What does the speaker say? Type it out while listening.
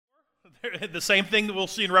The same thing that we'll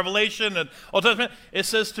see in Revelation and Old Testament, it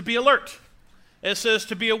says to be alert. It says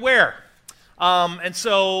to be aware. And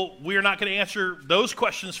so we're not going to answer those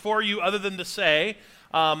questions for you other than to say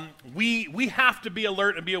we have to be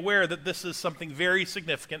alert and be aware that this is something very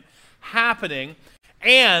significant happening.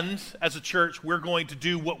 And as a church, we're going to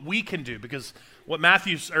do what we can do, because what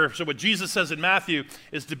Jesus says in Matthew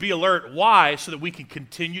is to be alert. Why? So that we can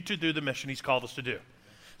continue to do the mission he's called us to do.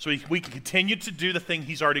 So we can continue to do the thing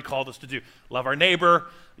he's already called us to do. Love our neighbor,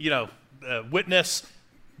 witness.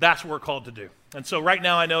 That's what we're called to do. And so right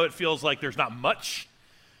now I know it feels like there's not much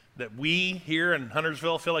that we here in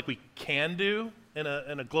Huntersville feel like we can do in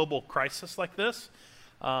a global crisis like this,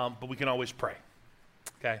 but we can always pray.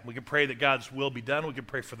 Okay, we can pray that God's will be done. We can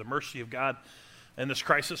pray for the mercy of God in this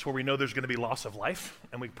crisis where we know there's going to be loss of life,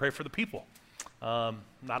 and we can pray for the people. I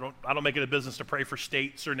don't make it a business to pray for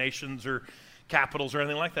states or nations or capitals or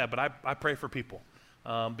anything like that, but I pray for people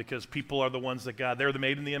because people are the ones that they're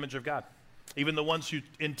made in the image of God. Even the ones who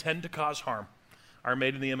intend to cause harm are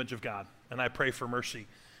made in the image of God, and I pray for mercy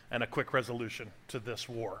and a quick resolution to this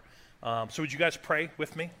war. So would you guys pray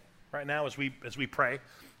with me right now as we pray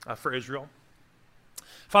for Israel?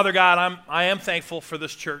 Father God, I am thankful for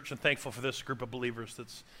this church and thankful for this group of believers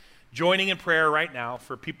that's joining in prayer right now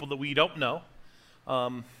for people that we don't know,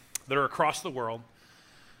 that are across the world,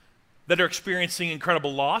 that are experiencing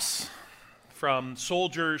incredible loss, from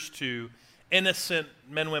soldiers to innocent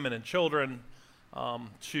men, women, and children,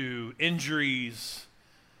 to injuries,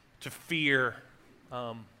 to fear,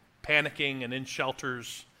 panicking and in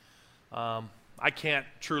shelters. I can't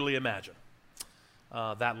truly imagine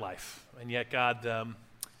that life. And yet, God,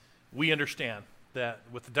 we understand that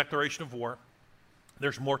with the declaration of war,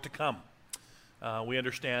 there's more to come. We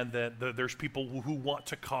understand that there's people who want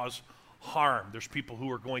to cause harm. There's people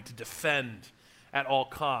who are going to defend at all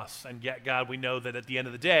costs. And yet, God, we know that at the end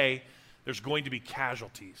of the day, there's going to be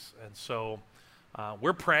casualties. And so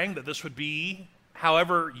we're praying that this would be,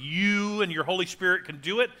 however you and your Holy Spirit can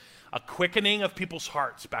do it, a quickening of people's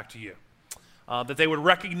hearts back to you. That they would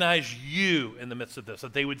recognize you in the midst of this,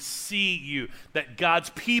 that they would see you, that God's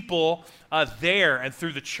people there and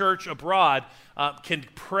through the church abroad can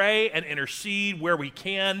pray and intercede where we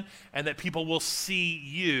can, and that people will see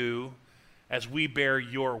you as we bear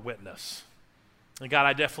your witness. And God,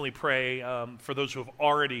 I definitely pray for those who have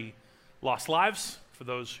already lost lives, for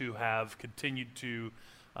those who have continued to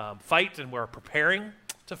fight and were preparing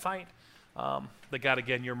to fight, that God,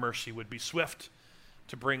 again, your mercy would be swift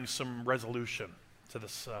to bring some resolution to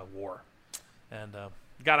this war. And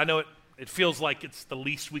God, I know it feels like it's the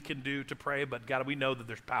least we can do to pray, but God, we know that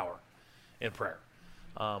there's power in prayer.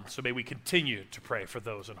 So may we continue to pray for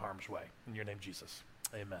those in harm's way. In your name, Jesus,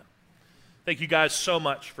 amen. Thank you guys so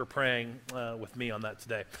much for praying with me on that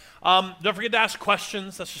today. Don't forget to ask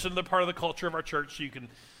questions. That's just another part of the culture of our church. So you can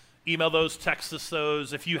email those, text us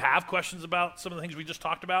those. If you have questions about some of the things we just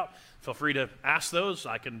talked about, feel free to ask those.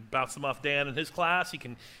 I can bounce them off Dan in his class.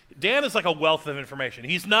 Dan is like a wealth of information.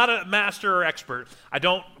 He's not a master or expert.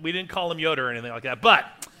 We didn't call him Yoda or anything like that, but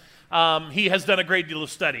he has done a great deal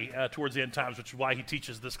of study towards the end times, which is why he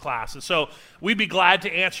teaches this class. And so we'd be glad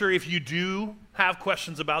to answer if you do have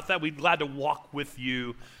questions about that. We'd be glad to walk with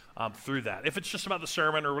you through that. If it's just about the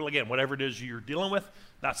sermon or, again, whatever it is you're dealing with,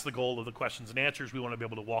 that's the goal of the questions and answers. We want to be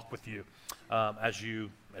able to walk with you as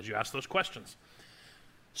you ask those questions.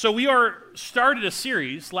 So we started a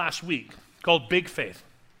series last week called Big Faith.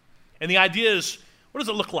 And the idea is, what does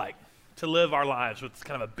it look like to live our lives with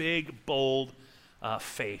kind of a big, bold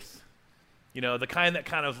faith? The kind that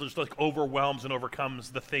kind of just like overwhelms and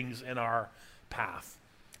overcomes the things in our path.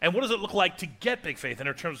 And what does it look like to get big faith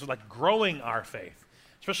in terms of like growing our faith?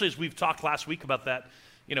 Especially as we've talked last week about that,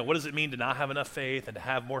 what does it mean to not have enough faith and to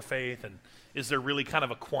have more faith? And is there really kind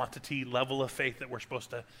of a quantity level of faith that we're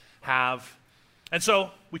supposed to have? And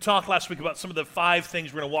so we talked last week about some of the 5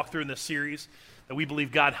 things we're going to walk through in this series that we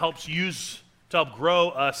believe God helps use to help grow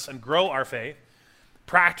us and grow our faith.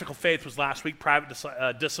 Practical faith was last week, private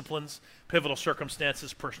disciplines, pivotal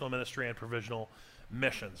circumstances, personal ministry, and provisional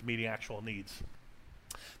missions, meeting actual needs.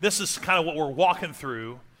 This is kind of what we're walking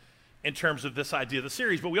through in terms of this idea of the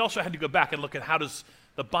series, but we also had to go back and look at how does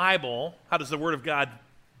the Word of God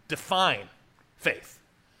define faith?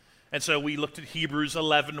 And so we looked at Hebrews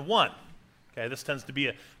 11:1. Okay, this tends to be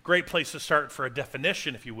a great place to start for a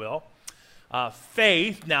definition, if you will.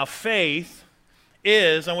 Faith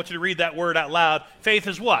is, I want you to read that word out loud, faith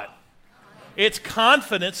is what? It's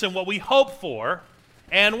confidence in what we hope for,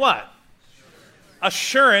 and what?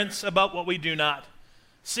 Assurance about what we do not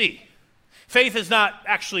see. Faith is not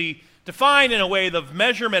actually defined in a way of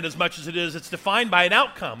measurement as much as it's defined by an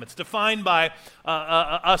outcome. It's defined by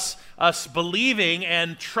us believing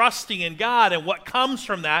and trusting in God, and what comes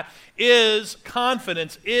from that is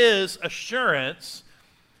confidence, is assurance,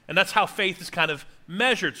 and that's how faith is kind of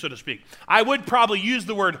measured, so to speak. I would probably use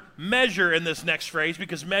the word measure in this next phrase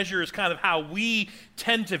because measure is kind of how we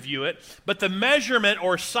tend to view it, but the measurement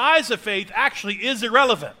or size of faith actually is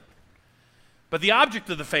irrelevant. But the object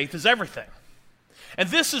of the faith is everything. And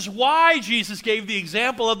this is why Jesus gave the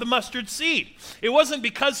example of the mustard seed. It wasn't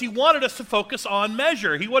because he wanted us to focus on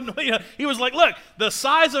measure. He was like, look, the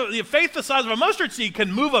faith the size of a mustard seed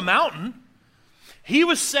can move a mountain. He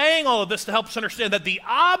was saying all of this to help us understand that the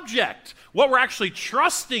object, what we're actually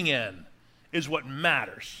trusting in, is what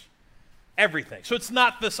matters. Everything. So it's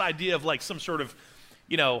not this idea of like some sort of,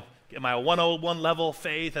 am I a 101 level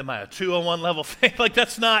faith? Am I a 201 level faith? Like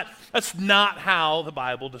that's not how the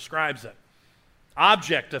Bible describes it.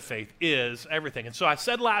 Object of faith is everything. And so I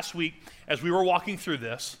said last week, as we were walking through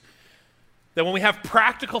this, that when we have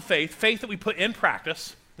practical faith that we put in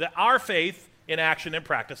practice, that our faith in action and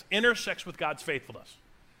practice intersects with God's faithfulness.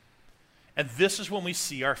 And this is when we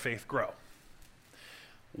see our faith grow.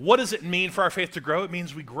 What does it mean for our faith to grow? It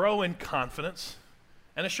means we grow in confidence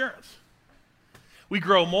and assurance. We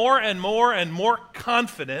grow more and more and more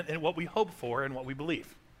confident in what we hope for and what we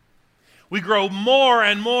believe. We grow more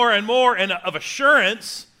and more and more of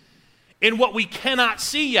assurance in what we cannot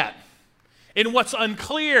see yet, in what's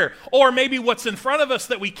unclear, or maybe what's in front of us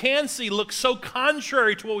that we can see looks so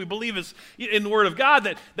contrary to what we believe is in the Word of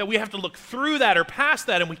God that we have to look through that or past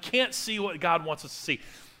that, and we can't see what God wants us to see.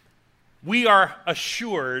 We are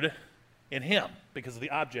assured in Him because of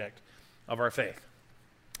the object of our faith.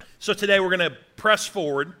 So today we're going to press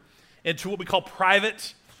forward into what we call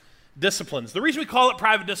private disciplines. The reason we call it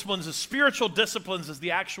private disciplines is spiritual disciplines is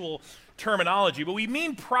the actual terminology, but we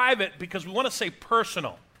mean private because we want to say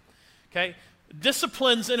personal. Okay?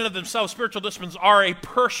 Disciplines in and of themselves, spiritual disciplines, are a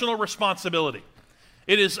personal responsibility.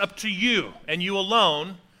 It is up to you and you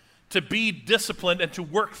alone to be disciplined and to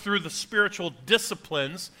work through the spiritual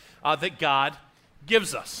disciplines that God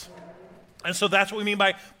gives us. And so that's what we mean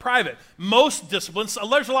by private. Most disciplines,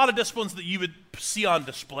 there's a lot of disciplines that you would see on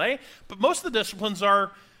display, but most of the disciplines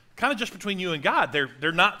are kind of just between you and God.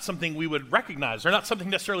 They're not something we would recognize. They're not something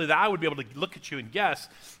necessarily that I would be able to look at you and guess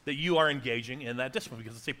that you are engaging in that discipline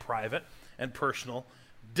because it's a private and personal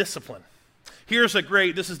discipline.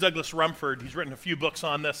 This is Douglas Rumford. He's written a few books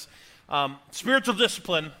on this. Spiritual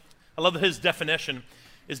discipline, I love his definition,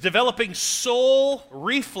 is developing soul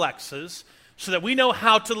reflexes so that we know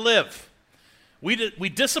how to live. We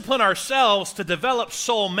discipline ourselves to develop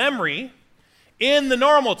soul memory in the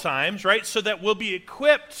normal times, right, so that we'll be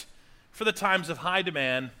equipped for the times of high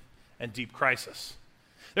demand and deep crisis.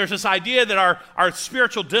 There's this idea that our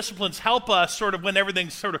spiritual disciplines help us sort of when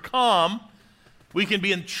everything's sort of calm, we can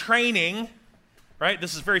be in training, right?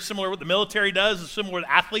 This is very similar to what the military does. It's similar to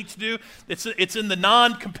what athletes do. It's in the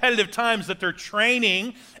non-competitive times that they're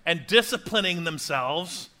training and disciplining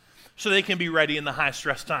themselves so they can be ready in the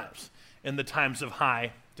high-stress times, in the times of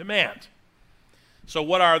high demand. So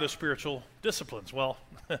what are the spiritual disciplines? Well,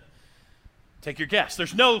 take your guess.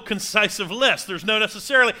 There's no concisive list. There's no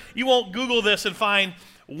necessarily, you won't Google this and find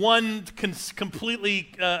one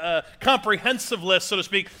completely comprehensive list, so to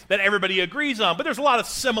speak, that everybody agrees on. But there's a lot of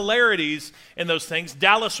similarities in those things.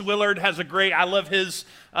 Dallas Willard has I love his,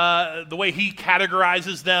 the way he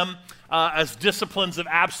categorizes them as disciplines of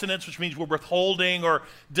abstinence, which means we're withholding or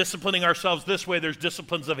disciplining ourselves this way. There's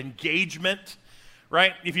disciplines of engagement,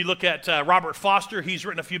 right? If you look at Robert Foster, he's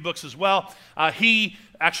written a few books as well. He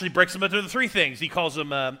actually breaks them into the three things. He calls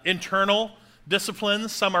them internal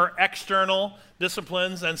disciplines, some are external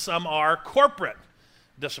disciplines, and some are corporate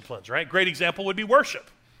disciplines, right? Great example would be worship.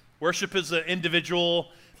 Worship is an individual,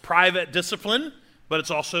 private discipline, but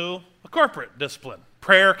it's also a corporate discipline.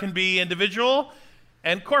 Prayer can be individual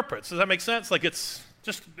and corporate. Does that make sense? Like it's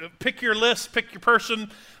just pick your list, pick your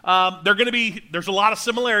person. There's a lot of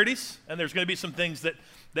similarities, and there's going to be some things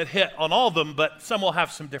that hit on all of them, but some will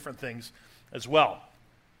have some different things as well.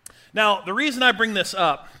 Now, the reason I bring this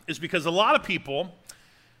up is because a lot of people,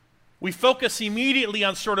 we focus immediately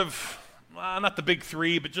on sort of, not the big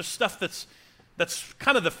three, but just stuff that's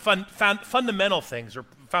kind of the fundamental things or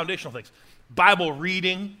foundational things. Bible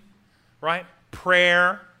reading, right?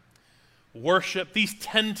 Prayer, worship. These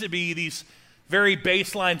tend to be these very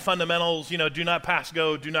baseline fundamentals, do not pass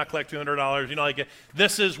go, do not collect $200,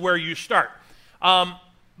 this is where you start.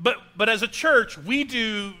 But as a church, we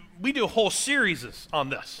do whole series on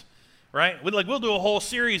this, right? We'll do a whole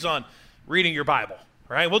series on reading your Bible,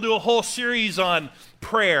 right? We'll do a whole series on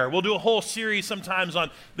prayer. We'll do a whole series sometimes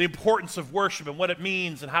on the importance of worship and what it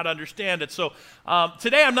means and how to understand it. So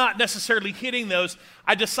today I'm not necessarily hitting those.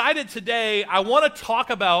 I decided today I want to talk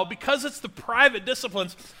about, because it's the private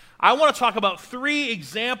disciplines, I want to talk about 3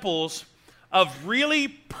 examples of really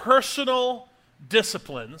personal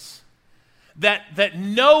disciplines that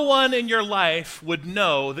no one in your life would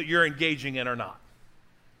know that you're engaging in or not,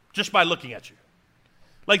 just by looking at you.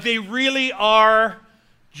 Like, they really are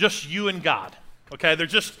just you and God, okay? They're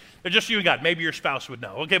just you and God. Maybe your spouse would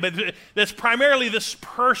know, okay? But that's primarily this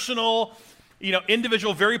personal,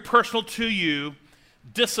 individual, very personal to you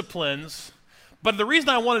disciplines. But the reason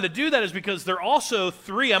I wanted to do that is because there are also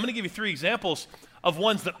 3, I'm going to give you 3 examples of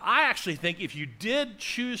ones that I actually think if you did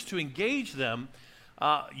choose to engage them,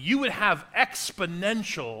 you would have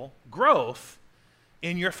exponential growth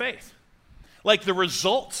in your faith. Like, the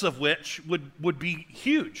results of which would be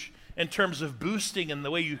huge in terms of boosting in the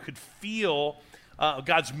way you could feel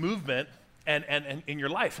God's movement and in your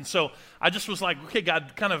life. And so I just was like, okay,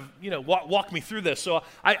 God, kind of, walk me through this. So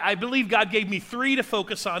I believe God gave me 3 to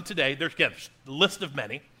focus on today. There's a list of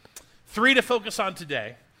many. 3 to focus on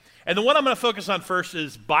today. And the one I'm going to focus on first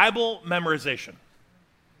is Bible memorization.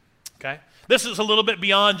 Okay? This is a little bit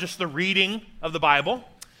beyond just the reading of the Bible.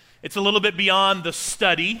 It's a little bit beyond the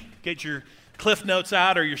study. Get your Cliff Notes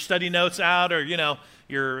out or your study notes out or,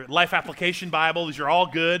 your life application Bible. These are all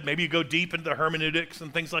good. Maybe you go deep into the hermeneutics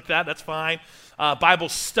and things like that. That's fine. Bible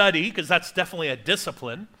study, because that's definitely a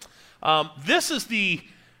discipline. This is the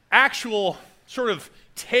actual sort of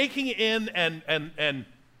taking in and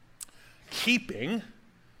keeping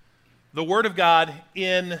the Word of God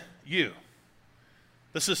in you.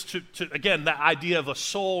 This is, again, the idea of a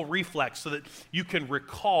soul reflex so that you can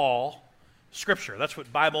recall Scripture. That's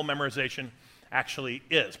what Bible memorization actually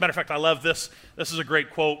is. Matter of fact, I love this. This is a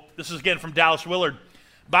great quote. This is, again, from Dallas Willard.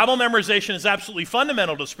 Bible memorization is absolutely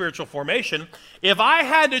fundamental to spiritual formation. If I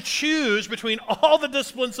had to choose between all the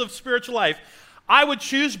disciplines of spiritual life, I would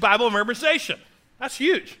choose Bible memorization. That's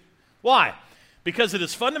huge. Why? Because it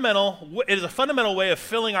is fundamental. It is a fundamental way of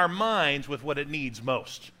filling our minds with what it needs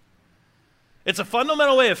most. It's a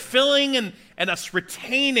fundamental way of filling and us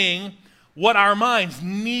retaining what our minds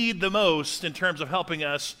need the most in terms of helping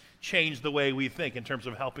us change the way we think, in terms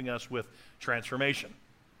of helping us with transformation.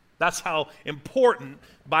 That's how important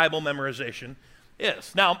Bible memorization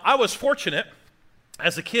is. Now, I was fortunate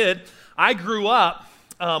as a kid. I grew up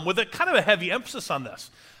with a kind of a heavy emphasis on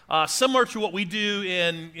this. Similar to what we do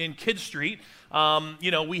in Kid Street,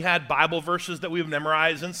 we had Bible verses that we would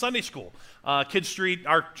memorize in Sunday school. Kid Street,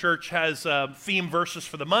 our church has theme verses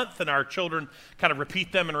for the month, and our children kind of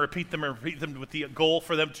repeat them with the goal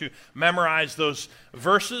for them to memorize those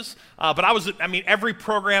verses. But every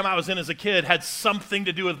program I was in as a kid had something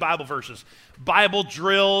to do with Bible verses. Bible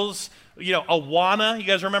drills, Awana. You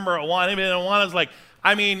guys remember Awana? Anybody know Awana's like,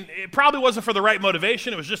 it probably wasn't for the right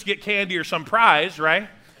motivation. It was just to get candy or some prize, right?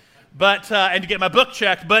 But and to get my book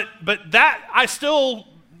checked, but that I still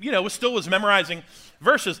was memorizing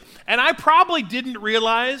verses, and I probably didn't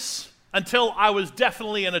realize until I was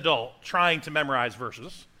definitely an adult trying to memorize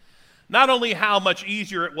verses, not only how much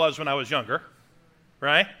easier it was when I was younger,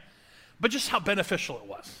 right, but just how beneficial it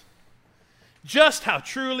was, just how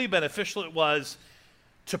truly beneficial it was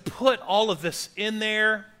to put all of this in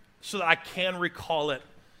there so that I can recall it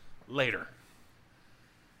later.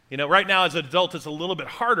 Right now as an adult, it's a little bit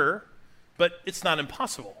harder, but it's not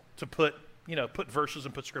impossible to put verses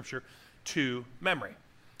and put Scripture to memory.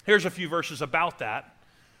 Here's a few verses about that.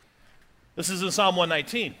 This is in Psalm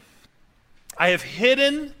 119. I have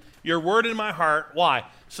hidden your word in my heart. Why?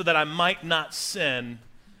 So that I might not sin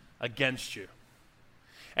against you.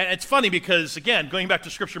 And it's funny because, again, going back to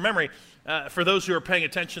Scripture memory, for those who are paying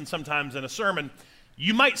attention sometimes in a sermon,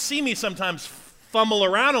 you might see me sometimes fumble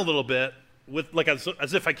around a little bit with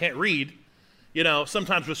as if I can't read,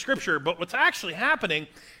 sometimes with Scripture. But what's actually happening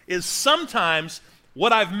is sometimes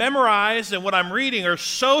what I've memorized and what I'm reading are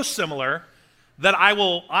so similar that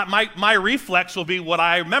my reflex will be what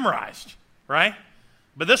I memorized, right?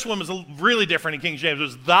 But this one was really different in King James. It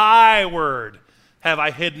was, thy word have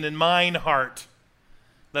I hidden in mine heart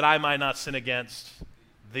that I might not sin against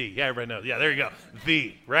thee. Yeah, everybody knows. Yeah, there you go.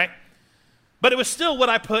 Thee, right? But it was still what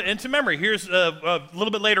I put into memory. Here's a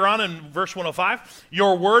little bit later on in verse 105.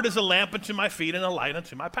 Your word is a lamp unto my feet and a light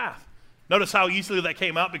unto my path. Notice how easily that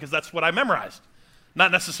came out because that's what I memorized,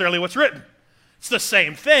 not necessarily what's written. It's the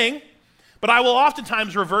same thing, but I will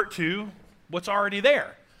oftentimes revert to what's already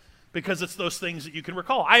there because it's those things that you can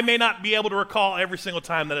recall. I may not be able to recall every single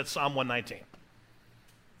time that it's Psalm 119,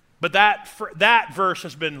 but that verse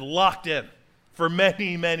has been locked in for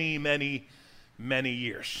many, many, many, many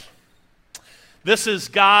years. This is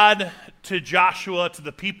God to Joshua, to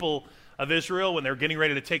the people of Israel when they're getting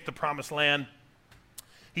ready to take the promised land.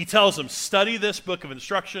 He tells them, study this book of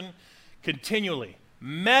instruction continually.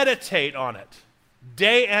 Meditate on it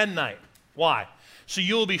day and night. Why? So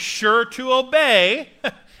you will be sure to obey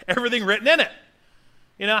everything written in it.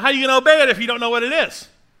 You know, how are you going to obey it if you don't know what it is?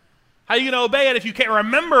 How are you going to obey it if you can't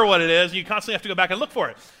remember what it is and you constantly have to go back and look for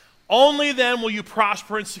it? Only then will you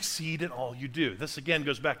prosper and succeed in all you do. This again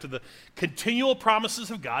goes back to the continual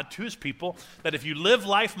promises of God to his people that if you live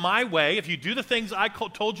life my way, if you do the things I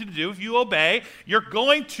told you to do, if you obey, you're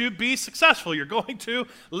going to be successful. You're going to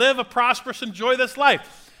live a prosperous and joyous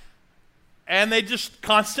life. And they just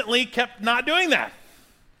constantly kept not doing that.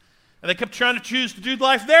 And they kept trying to choose to do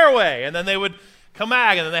life their way. And then they would come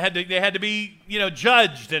back, and then they had to be,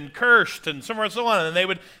 judged and cursed and so on and so on.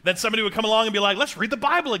 And then somebody would come along and be like, let's read the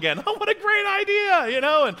Bible again. Oh, what a great idea,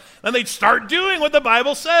 And then they'd start doing what the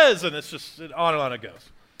Bible says, and it's just on and on it goes.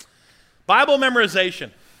 Bible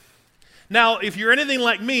memorization. Now, if you're anything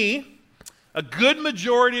like me, a good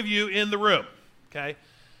majority of you in the room, okay,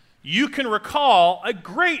 you can recall a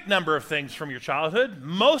great number of things from your childhood.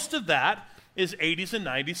 Most of that is 80s and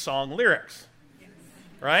 90s song lyrics,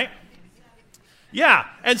 right? Yeah,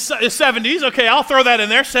 and 70s, okay, I'll throw that in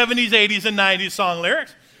there, 70s, 80s, and 90s song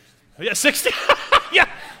lyrics. Yeah, 60s, yeah,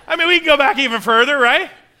 I mean, we can go back even further,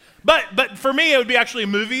 right? But for me, it would be actually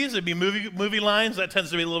movies. It'd be movie lines. That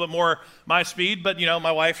tends to be a little bit more my speed. But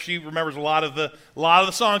my wife, she remembers a lot of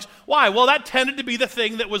the songs. Why? Well, that tended to be the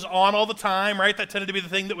thing that was on all the time, right? That tended to be the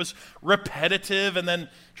thing that was repetitive. And then,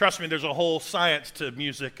 trust me, there's a whole science to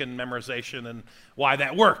music and memorization and why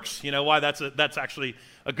that works. Why that's actually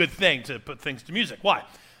a good thing to put things to music. Why?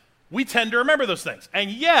 We tend to remember those things,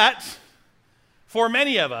 and yet, for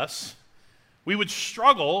many of us, we would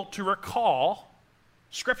struggle to recall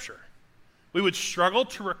Scripture. We would struggle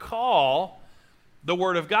to recall the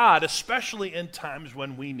Word of God, especially in times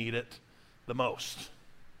when we need it the most.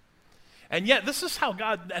 And yet, this is how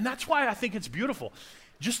God, and that's why I think it's beautiful.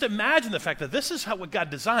 Just imagine the fact that this is what God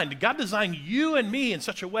designed. God designed you and me in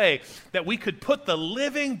such a way that we could put the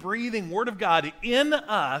living, breathing Word of God in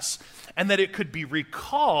us and that it could be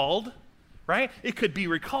recalled, right? It could be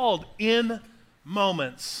recalled in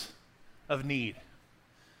moments of need.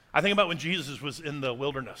 I think about when Jesus was in the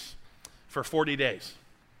wilderness for 40 days,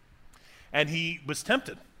 and he was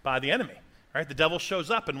tempted by the enemy, right? The devil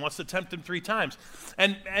shows up and wants to tempt him 3 times.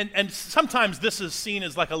 And sometimes this is seen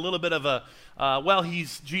as like a little bit of a,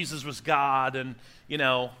 Jesus was God, and,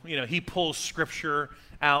 he pulls Scripture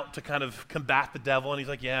out to kind of combat the devil, and he's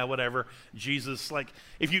like, yeah, whatever. Jesus, like,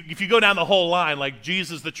 if you go down the whole line, like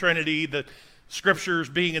Jesus, the Trinity, the Scriptures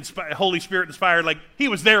being inspired, Holy Spirit inspired, like, he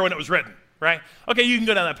was there when it was written. Right? Okay, you can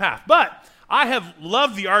go down that path. But I have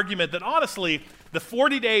loved the argument that honestly, the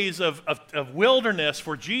 40 days of wilderness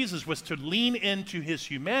for Jesus was to lean into his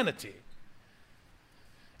humanity.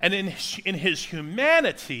 And in his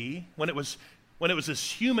humanity, when it was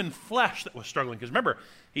his human flesh that was struggling, because remember,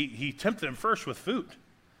 he tempted him first with food,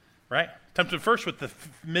 right? Tempted him first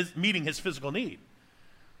with meeting his physical need.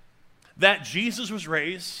 That Jesus was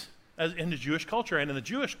raised in the Jewish culture, and in the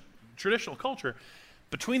Jewish traditional culture,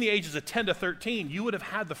 between the ages of 10 to 13, you would have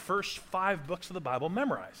had the first 5 books of the Bible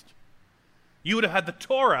memorized. You would have had the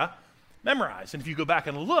Torah memorized. And if you go back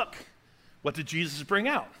and look, what did Jesus bring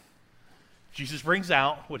out? Jesus brings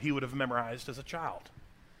out what he would have memorized as a child,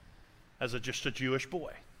 as just a Jewish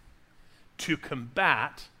boy, to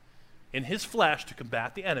combat, in his flesh, to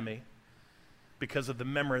combat the enemy because of the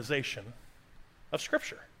memorization of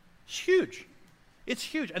Scripture. It's huge. It's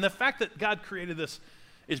huge. And the fact that God created this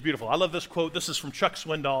is beautiful. I love this quote. This is from Chuck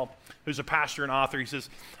Swindoll, who's a pastor and author. He says,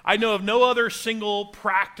 I know of no other single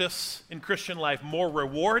practice in Christian life more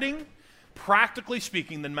rewarding, practically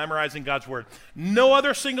speaking, than memorizing God's Word. No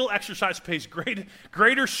other single exercise pays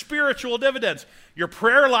greater spiritual dividends. Your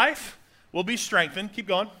prayer life will be strengthened. Keep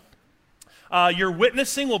going. Your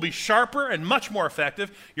witnessing will be sharper and much more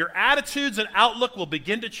effective. Your attitudes and outlook will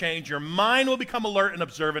begin to change. Your mind will become alert and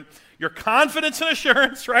observant. Your confidence and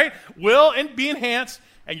assurance, right, will be enhanced,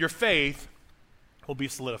 and your faith will be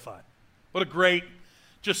solidified. What a great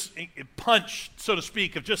just punch, so to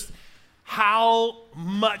speak, of just how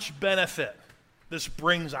much benefit this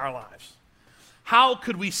brings our lives. How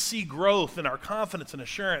could we see growth in our confidence and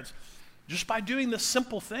assurance just by doing this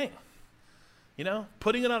simple thing?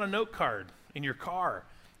 Putting it on a note card in your car,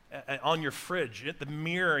 on your fridge, at the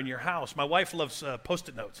mirror in your house. My wife loves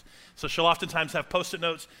Post-it notes, so she'll oftentimes have Post-it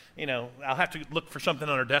notes. I'll have to look for something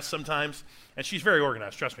on her desk sometimes, and she's very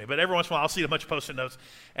organized, trust me. But every once in a while, I'll see a bunch of Post-it notes,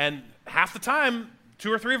 and half the time,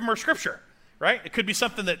 2 or 3 of them are Scripture, right? It could be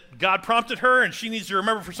something that God prompted her and she needs to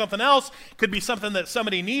remember for something else. It could be something that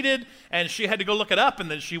somebody needed and she had to go look it up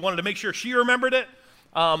and then she wanted to make sure she remembered it.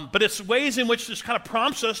 But it's ways in which this kind of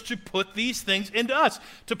prompts us to put these things into us,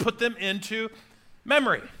 to put them into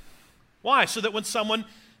memory. Why? So that when someone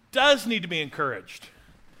does need to be encouraged,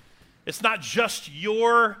 it's not just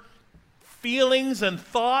your feelings and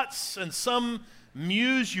thoughts and some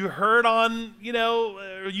muse you heard on,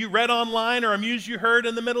 or you read online, or a muse you heard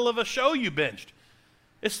in the middle of a show you binged.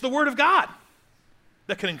 It's the Word of God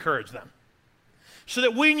that can encourage them. So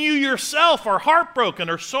that when you yourself are heartbroken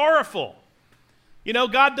or sorrowful,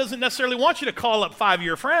 God doesn't necessarily want you to call up 5 of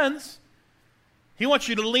your friends. He wants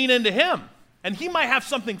you to lean into Him. And He might have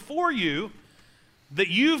something for you that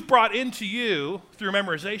you've brought into you through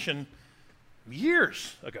memorization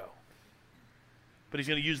years ago. But He's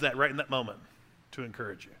going to use that right in that moment to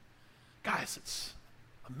encourage you. Guys, it's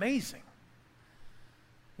amazing.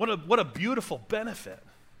 What a beautiful benefit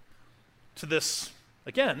to this,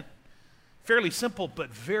 again, fairly simple but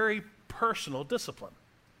very personal discipline.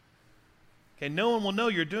 Okay, no one will know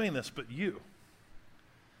you're doing this but you.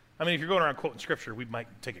 I mean, if you're going around quoting scripture, we might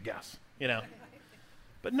take a guess,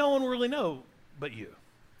 But no one will really know but you.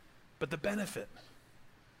 But the benefit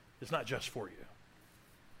is not just for you.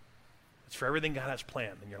 It's for everything God has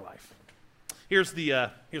planned in your life. Here's the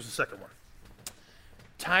second one.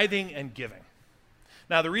 Tithing and giving.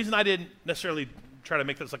 Now, the reason I didn't necessarily try to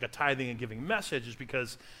make this like a tithing and giving message is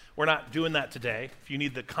because we're not doing that today. If you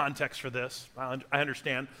need the context for this, I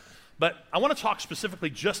understand. But I want to talk specifically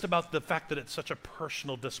just about the fact that it's such a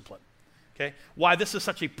personal discipline. Okay? Why this is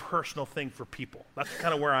such a personal thing for people. That's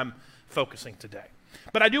kind of where I'm focusing today.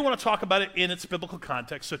 But I do want to talk about it in its biblical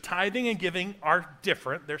context. So tithing and giving are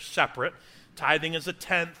different. They're separate. Tithing is a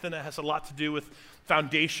tenth, and it has a lot to do with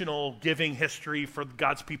foundational giving history for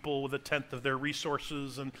God's people with a tenth of their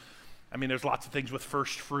resources. And I mean, there's lots of things with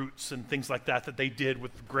first fruits and things like that they did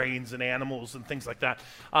with grains and animals and things like that.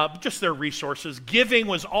 Just their resources. Giving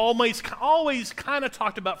was always kind of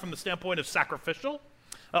talked about from the standpoint of sacrificial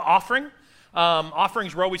offering.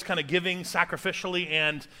 Offerings were always kind of giving sacrificially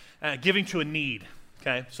and giving to a need.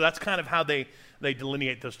 Okay, so that's kind of how they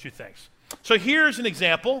delineate those two things. So here's an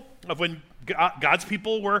example of when God's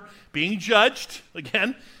people were being judged.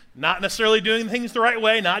 Again, not necessarily doing things the right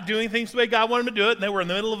way, not doing things the way God wanted them to do it, and they were in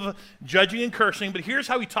the middle of judging and cursing. But here's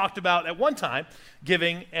how He talked about at one time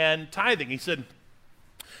giving and tithing. He said,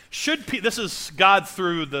 this is God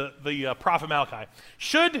through the prophet Malachi.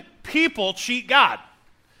 Should people cheat God?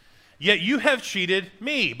 Yet you have cheated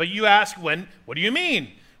me. But you ask, what do you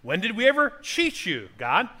mean? When did we ever cheat you,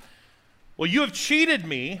 God? Well, you have cheated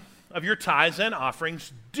me of your tithes and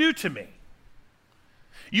offerings due to me.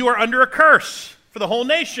 You are under a curse, for the whole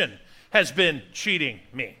nation has been cheating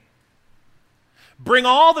me. Bring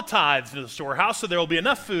all the tithes into the storehouse so there will be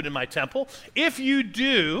enough food in my temple. If you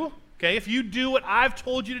do what I've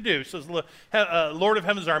told you to do, says the Lord of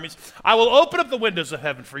Heaven's armies, I will open up the windows of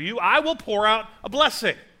heaven for you. I will pour out a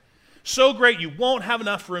blessing so great you won't have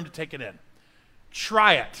enough room to take it in.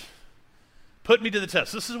 Try it. Put me to the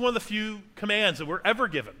test. This is one of the few commands that we're ever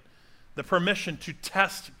given. The permission to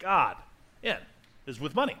test God in is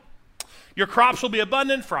with money. Your crops will be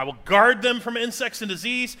abundant, for I will guard them from insects and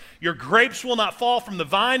disease. Your grapes will not fall from the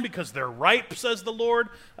vine because they're ripe, says the Lord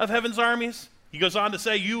of Heaven's armies. He goes on to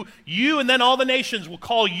say, you and then all the nations will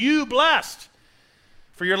call you blessed,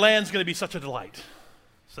 for your land's going to be such a delight,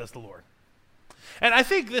 says the Lord. And I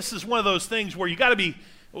think this is one of those things where we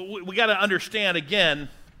got to understand, again,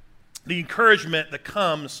 the encouragement that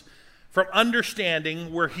comes from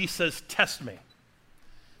understanding where He says, test me.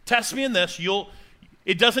 Test me in this.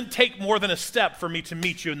 It doesn't take more than a step for me to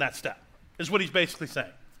meet you in that step, is what He's basically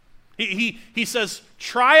saying. He says,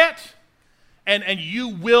 try it, and you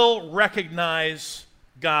will recognize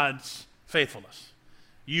God's faithfulness.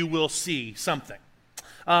 You will see something.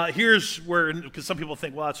 Here's where, because some people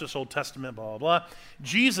think, well, it's just Old Testament, blah, blah, blah.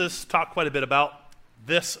 Jesus talked quite a bit about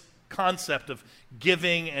this concept of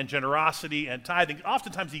giving and generosity and tithing.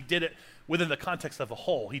 Oftentimes He did it within the context of a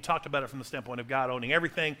whole. He talked about it from the standpoint of God owning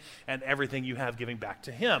everything and everything you have giving back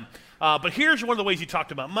to Him. But here's one of the ways He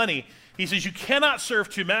talked about money. He says you cannot serve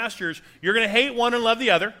two masters. You're going to hate one and love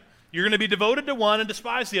the other. You're going to be devoted to one and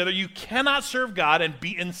despise the other. You cannot serve God and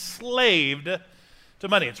be enslaved to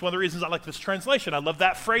money. It's one of the reasons I like this translation. I love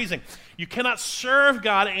that phrasing. You cannot serve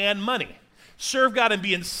God and money. Serve God and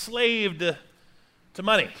be enslaved to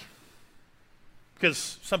money.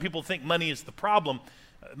 Because some people think money is the problem.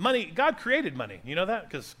 God created money. You know that?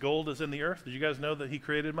 Because gold is in the earth. Did you guys know that He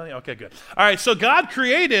created money? Okay, good. All right, so God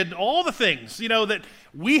created all the things, that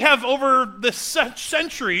we have over the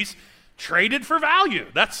centuries traded for value.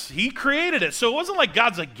 He created it. So it wasn't like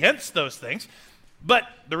God's against those things. But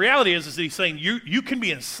the reality is that he's saying you can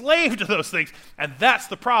be enslaved to those things, and that's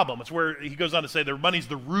the problem. It's where he goes on to say the money's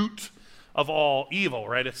the root of all evil,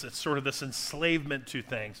 right? It's sort of this enslavement to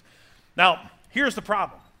things. Now, here's the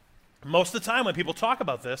problem. Most of the time when people talk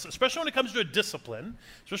about this, especially when it comes to a discipline,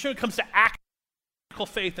 especially when it comes to practical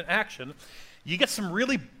faith and action, you get some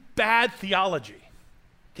really bad theology.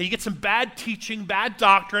 Okay, you get some bad teaching, bad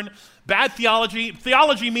doctrine, bad theology.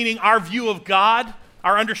 Theology meaning our view of God,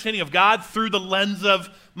 our understanding of God through the lens of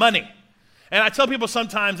money. And I tell people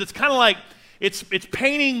sometimes it's kind of like it's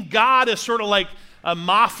painting God as sort of like a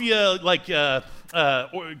mafia, like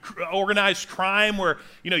organized crime where,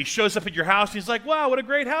 he shows up at your house and he's like, wow, what a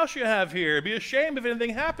great house you have here. It'd be a shame if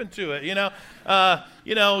anything happened to it,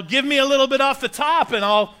 give me a little bit off the top and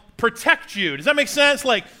I'll protect you. Does that make sense?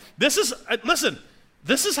 Like, this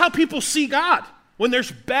is how people see God when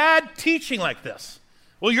there's bad teaching like this.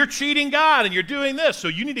 Well, you're cheating God and you're doing this, so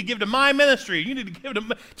you need to give to my ministry. You need to give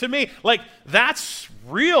to me. Like, that's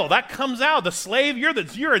real. That comes out. The slave,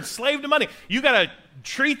 you're enslaved to money. You got to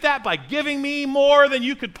treat that by giving me more than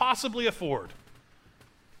you could possibly afford.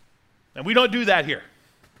 And we don't do that here,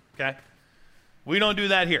 okay? We don't do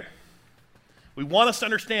that here. We want us to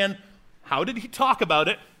understand, how did he talk about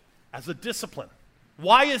it as a discipline?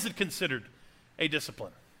 Why is it considered a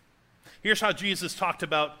discipline? Here's how Jesus talked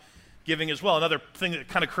about giving as well. Another thing that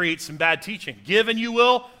kind of creates some bad teaching. Give and you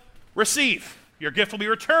will receive. Your gift will be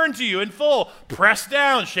returned to you in full, pressed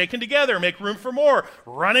down, shaken together, make room for more,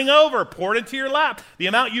 running over, poured into your lap. The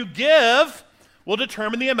amount you give will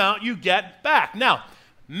determine the amount you get back. Now,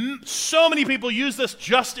 so many people use this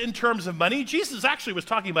just in terms of money. Jesus actually was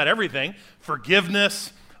talking about everything: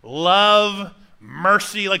 forgiveness, love,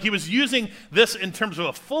 mercy. Like, he was using this in terms of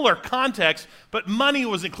a fuller context, but money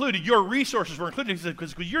was included. Your resources were included,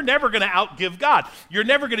 because you're never going to outgive God. You're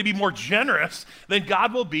never going to be more generous than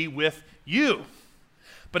God will be with you.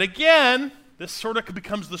 But again, this sort of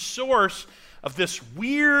becomes the source of this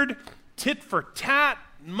weird tit-for-tat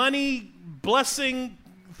money blessing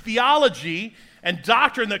theology and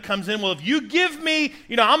doctrine that comes in. Well, if you give me,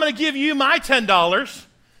 I'm going to give you my $10,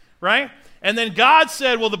 right? And then God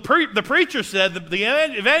said, well, the preacher said, the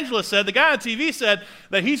evangelist said, the guy on TV said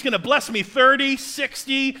that he's going to bless me 30,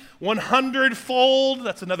 60, 100-fold.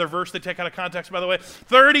 That's another verse they take out of context, by the way.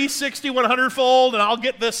 30, 60, 100-fold, and I'll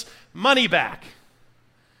get this money back.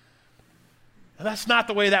 And that's not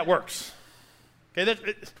the way that works. Okay,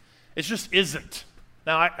 it just isn't.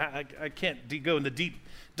 Now, I can't go in the deep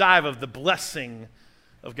dive of the blessing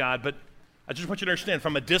of God, but I just want you to understand,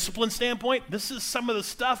 from a discipline standpoint, this is some of the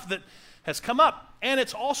stuff that has come up. And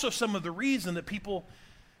it's also some of the reason that people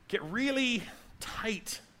get really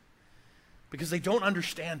tight, because they don't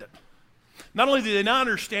understand it. Not only do they not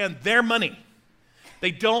understand their money,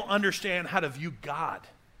 they don't understand how to view God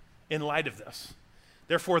in light of this.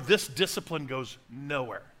 Therefore, this discipline goes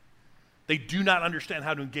nowhere. They do not understand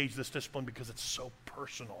how to engage this discipline because it's so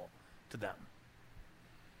personal to them.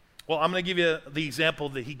 Well, I'm going to give you the example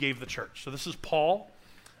that he gave the church. So this is Paul.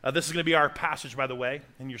 This is going to be our passage, by the way,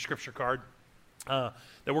 in your scripture card that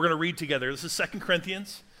we're going to read together. This is 2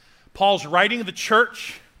 Corinthians. Paul's writing to the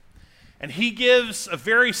church, and he gives a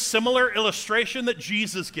very similar illustration that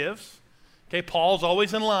Jesus gives. Okay, Paul's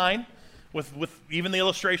always in line with even the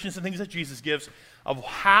illustrations and things that Jesus gives of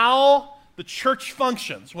how the church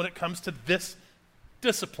functions when it comes to this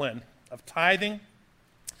discipline of tithing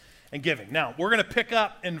and giving. Now, we're going to pick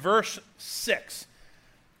up in verse 6.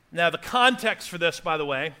 Now, the context for this, by the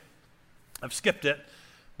way, I've skipped it,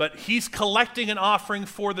 but he's collecting an offering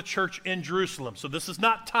for the church in Jerusalem. So this is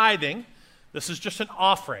not tithing. This is just an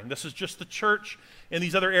offering. This is just the church in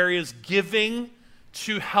these other areas giving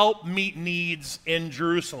to help meet needs in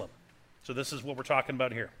Jerusalem. So this is what we're talking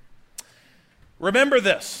about here. Remember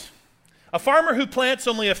this: a farmer who plants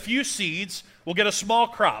only a few seeds will get a small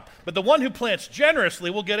crop, but the one who plants generously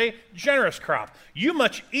will get a generous crop. You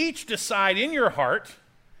must each decide in your heart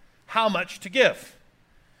how much to give.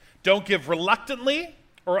 Don't give reluctantly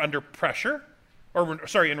or under pressure,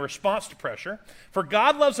 in response to pressure, for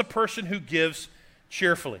God loves a person who gives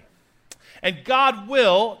cheerfully. And God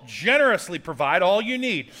will generously provide all you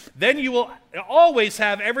need. Then you will always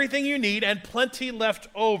have everything you need and plenty left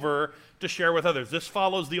over to share with others. This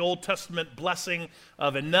follows the Old Testament blessing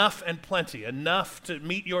of enough and plenty, enough to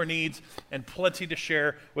meet your needs and plenty to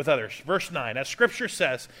share with others. Verse 9, as Scripture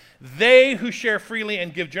says, they who share freely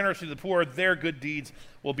and give generously to the poor, their good deeds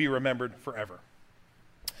will be remembered forever.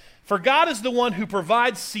 For God is the one who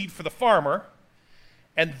provides seed for the farmer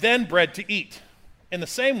and then bread to eat. In the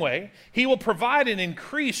same way, he will provide and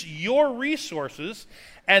increase your resources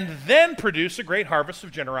and then produce a great harvest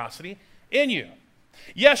of generosity in you.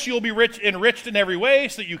 Yes, you'll be enriched in every way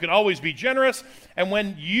so that you can always be generous. And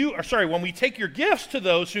when we take your gifts to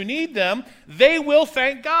those who need them, they will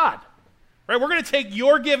thank God. Right? We're going to take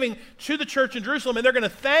your giving to the church in Jerusalem, and they're going to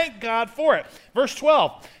thank God for it. Verse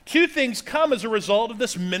 12, two things come as a result of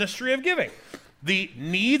this ministry of giving. The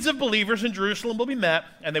needs of believers in Jerusalem will be met,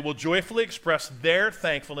 and they will joyfully express their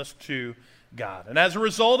thankfulness to God. And as a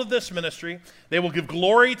result of this ministry, they will give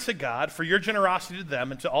glory to God for your generosity to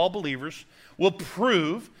them and to all believers will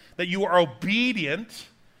prove that you are obedient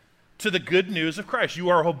to the good news of Christ. You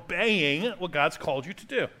are obeying what God's called you to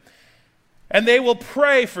do. And they will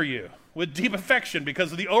pray for you with deep affection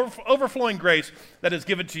because of the overflowing grace that is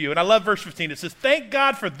given to you. And I love verse 15. It says, thank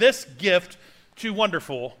God for this gift too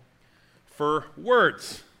wonderful for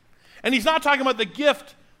words. And he's not talking about the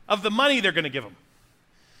gift of the money they're going to give him.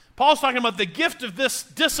 Paul's talking about the gift of this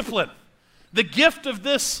discipline, the gift of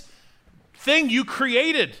this thing you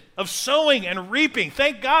created of sowing and reaping.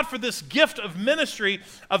 Thank God for this gift of ministry,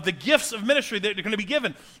 of the gifts of ministry that are going to be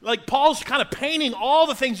given. Like Paul's kind of painting all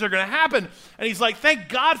the things that are going to happen, and he's like, thank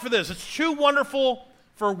God for this. It's too wonderful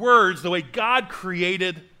for words the way God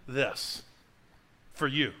created this for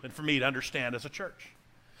you and for me to understand as a church.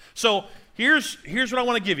 So here's what I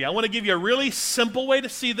want to give you. I want to give you a really simple way to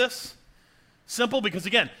see this. Simple because,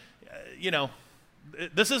 again,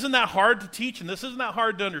 this isn't that hard to teach and this isn't that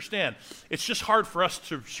hard to understand. It's just hard for us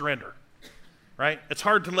to surrender, right? It's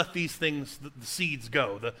hard to let these things, the seeds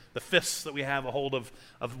go, the fists that we have a hold of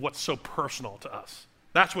what's so personal to us.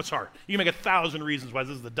 That's what's hard. You can make 1,000 reasons why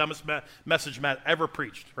this is the dumbest message Matt ever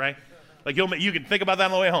preached, right? Like you can think about that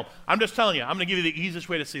on the way home. I'm just telling you, I'm going to give you the easiest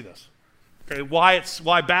way to see this. Okay,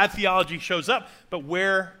 why bad theology shows up, but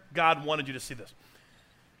where God wanted you to see this.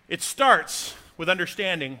 It starts with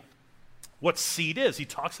understanding what seed is. He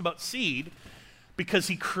talks about seed because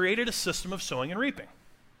he created a system of sowing and reaping.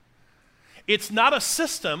 It's not a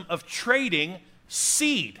system of trading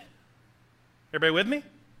seed. Everybody with me?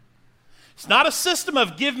 It's not a system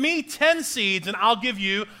of give me 10 seeds and I'll give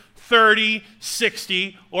you 30,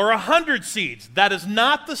 60, or 100 seeds. That is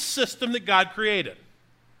not the system that God created.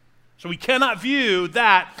 So we cannot view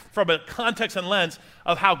that from a context and lens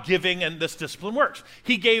of how giving and this discipline works.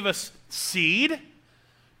 He gave us seed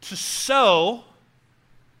to sow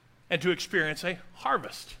and to experience a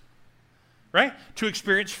harvest, right? To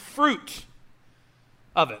experience fruit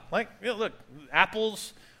of it. Like, look,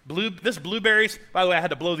 apples, blueberries. By the way, I had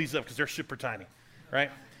to blow these up because they're super tiny, right?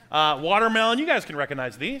 Watermelon, you guys can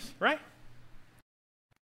recognize these, right?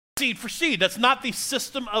 Seed for seed. That's not the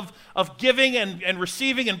system of giving and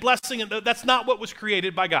receiving and blessing. And that's not what was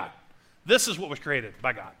created by God. This is what was created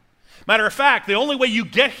by God. Matter of fact, the only way you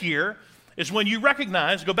get here is when you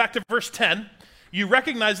recognize, go back to verse 10, you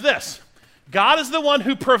recognize this. God is the one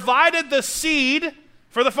who provided the seed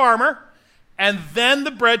for the farmer and then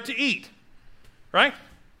the bread to eat, right?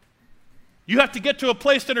 You have to get to a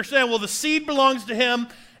place to understand, well, the seed belongs to him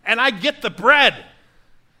and I get the bread,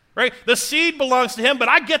 right? The seed belongs to him, but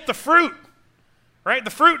I get the fruit, right?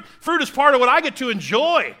 The fruit is part of what I get to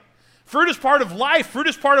enjoy. Fruit is part of life. Fruit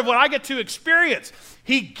is part of what I get to experience.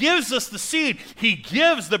 He gives us the seed. He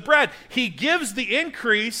gives the bread. He gives the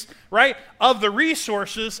increase, right, of the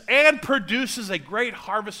resources and produces a great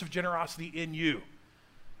harvest of generosity in you.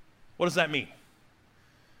 What does that mean?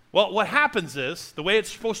 Well, what happens is, the way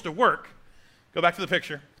it's supposed to work, go back to the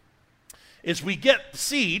picture, is we get the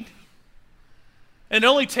seed, and it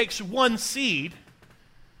only takes one seed,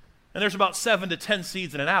 and there's about 7 to 10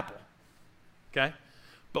 seeds in an apple, okay?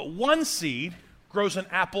 But one seed grows an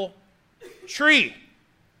apple tree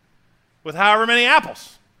with however many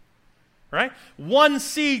apples, right? One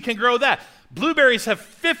seed can grow that. Blueberries have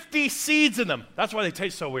 50 seeds in them. That's why they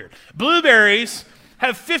taste so weird. Blueberries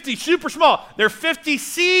have 50, super small. There are 50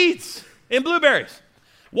 seeds in blueberries.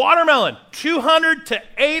 Watermelon, 200 to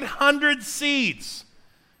 800 seeds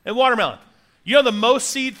in watermelon. You know the most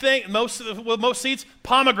seeds?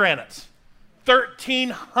 Pomegranates,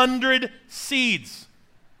 1,300 seeds.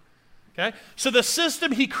 Okay? So the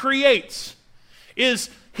system he creates is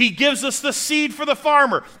he gives us the seed for the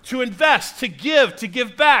farmer to invest, to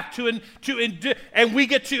give back, and we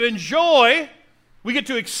get to enjoy, we get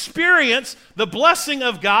to experience the blessing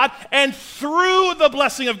of God, and through the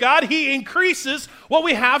blessing of God, he increases what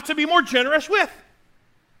we have to be more generous with.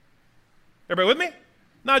 Everybody with me?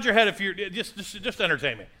 Nod your head if you're, just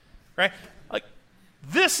entertain me, right? Like,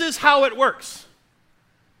 this is how it works,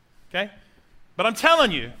 okay? But I'm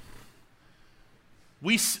telling you,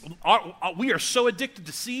 we are so addicted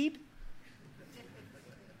to seed.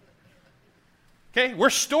 Okay, we're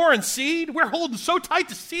storing seed. We're holding so tight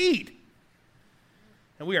to seed.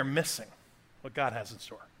 and we are missing what God has in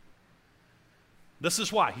store. This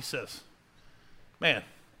is why he says, man,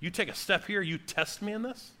 you take a step here, you test me in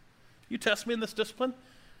this, you test me in this discipline,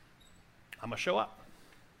 I'm going to show up.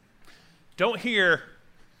 Don't hear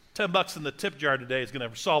 $10 in the tip jar today is going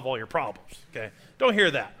to solve all your problems, okay? Don't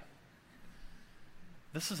hear that.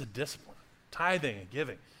 This is a discipline, tithing and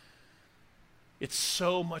giving. It's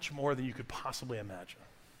so much more than you could possibly imagine.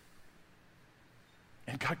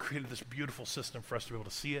 And God created this beautiful system for us to be able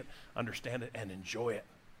to see it, understand it, and enjoy it.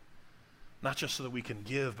 Not just so that we can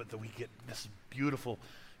give, but that we get this beautiful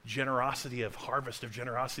generosity of harvest of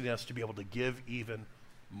generosity in us to be able to give even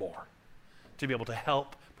more, to be able to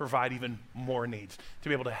help provide even more needs, to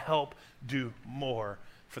be able to help do more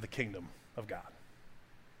for the kingdom of God.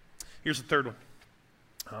 Here's the third one.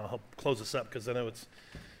 I'll help close this up because I know it's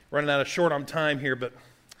running out of short on time here, but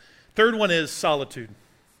third one is solitude.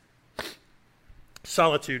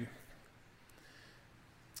 Solitude.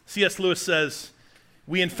 C.S. Lewis says,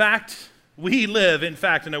 we live, in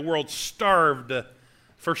fact, in a world starved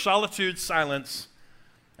for solitude, silence,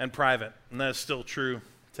 and private. And that is still true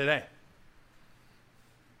today.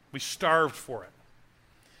 We starved for it.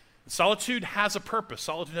 Solitude has a purpose.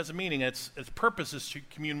 Solitude has a meaning. Its purpose is to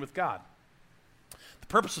commune with God. The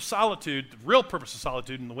purpose of solitude, the real purpose of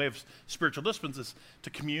solitude in the way of spiritual disciplines is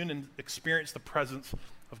to commune and experience the presence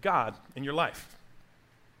of God in your life.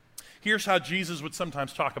 Here's how Jesus would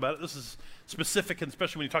sometimes talk about it. This is specific, and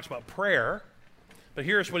especially when he talks about prayer. But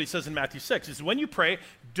here's what he says in Matthew 6. He says, when you pray,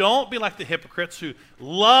 don't be like the hypocrites who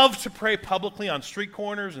love to pray publicly on street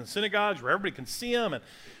corners and synagogues where everybody can see them. And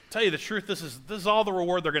tell you the truth, this is all the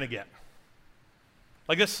reward they're going to get.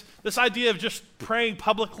 Like this idea of just praying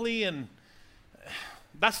publicly, and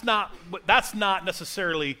that's not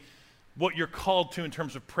necessarily what you're called to in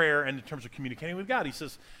terms of prayer and in terms of communicating with God. He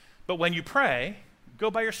says, but when you pray, go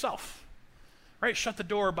by yourself, right? Shut the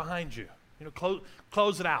door behind you.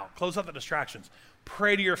 Close it out. Close out the distractions.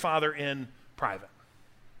 Pray to your Father in private.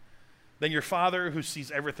 Then your Father who sees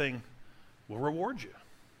everything will reward you,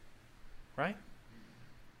 right?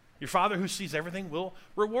 Your Father who sees everything will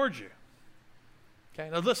reward you. Okay,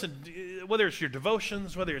 now listen, whether it's your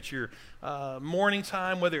devotions, whether it's your morning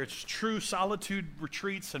time, whether it's true solitude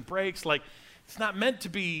retreats and breaks, like it's not meant to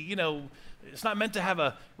be, it's not meant to have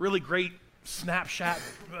a really great snapshot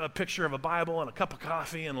picture of a Bible and a cup of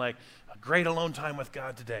coffee and like a great alone time with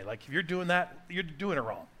God today. Like if you're doing that, you're doing it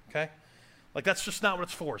wrong, okay? Like that's just not what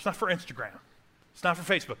it's for. It's not for Instagram. It's not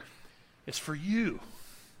for Facebook. It's for you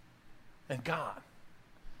and God.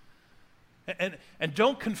 And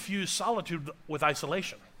don't confuse solitude with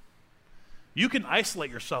isolation. You can isolate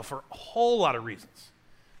yourself for a whole lot of reasons.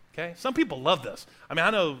 Okay? Some people love this. I mean, I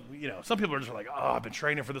know, some people are just like, oh, I've been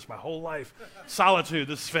training for this my whole life. Solitude,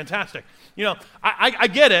 this is fantastic. I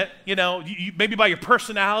get it. You, maybe by your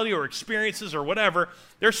personality or experiences or whatever,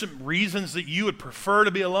 there's some reasons that you would prefer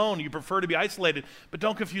to be alone. You prefer to be isolated. But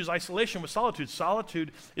don't confuse isolation with solitude.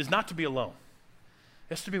 Solitude is not to be alone.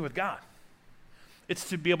 It's to be with God. It's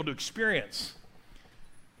to be able to experience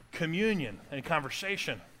communion and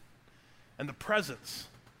conversation and the presence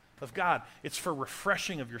of God. It's for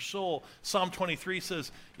refreshing of your soul. Psalm 23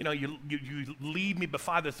 says, you lead me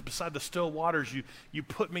beside the still waters.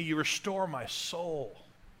 You restore my soul.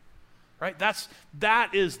 Right?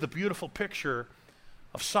 That is the beautiful picture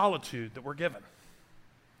of solitude that we're given.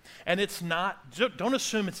 And it's not, don't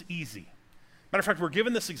assume it's easy. Matter of fact, we're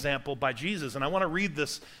given this example by Jesus, and I want to read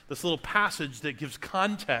this little passage that gives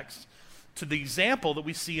context to the example that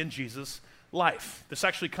we see in Jesus' life. This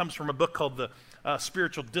actually comes from a book called The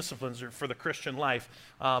Spiritual Disciplines for the Christian Life,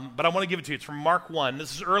 but I want to give it to you. It's from Mark 1.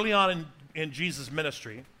 This is early on in Jesus'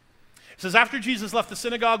 ministry. It says, after Jesus left the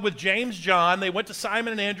synagogue with James, John, they went to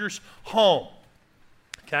Simon and Andrew's home.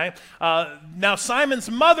 Okay. Now Simon's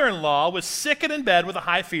mother-in-law was sick and in bed with a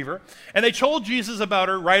high fever, and they told Jesus about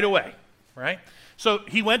her right away. Right? So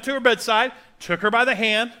he went to her bedside, took her by the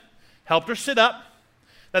hand, helped her sit up.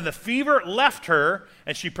 Then the fever left her,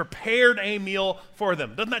 and she prepared a meal for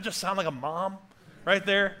them. Doesn't that just sound like a mom right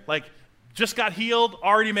there? Like, just got healed,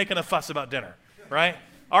 already making a fuss about dinner, right?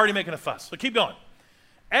 Already making a fuss. So keep going.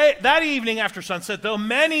 That evening after sunset, though,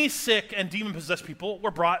 many sick and demon-possessed people were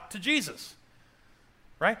brought to Jesus,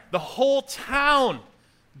 right? The whole town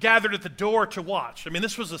gathered at the door to watch. I mean,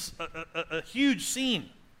 this was a huge scene.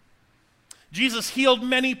 Jesus healed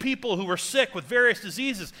many people who were sick with various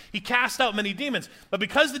diseases. He cast out many demons. But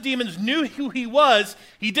because the demons knew who he was,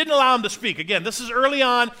 he didn't allow them to speak. Again, this is early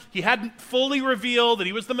on. He hadn't fully revealed that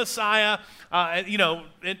he was the Messiah,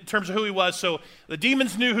 in terms of who he was. So the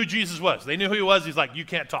demons knew who Jesus was. They knew who he was. He's like, you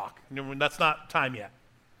can't talk. That's not time yet.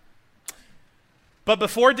 But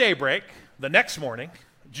before daybreak, the next morning,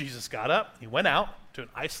 Jesus got up, he went out to an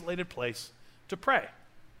isolated place to pray.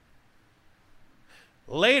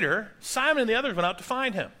 Later, Simon and the others went out to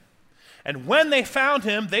find him. And when they found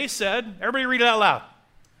him, they said, everybody read it out loud.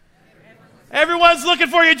 Everyone's looking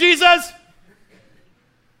for you, Jesus.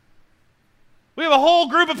 We have a whole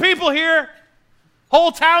group of people here.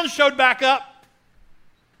 Whole town showed back up.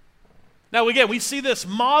 Now, again, we see this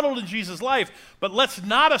modeled in Jesus' life, but let's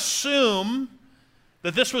not assume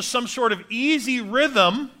that this was some sort of easy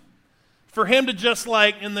rhythm for him to just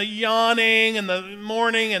like in the yawning in the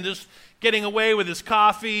morning and just getting away with his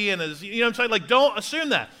coffee and his, you know what I'm saying? Like, don't assume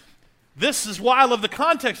that. This is why I love the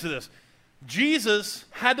context of this. Jesus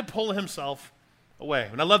had to pull himself away.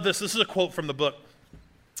 And I love this. This is a quote from the book.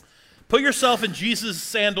 Put yourself in Jesus'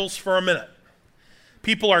 sandals for a minute.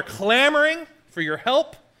 People are clamoring for your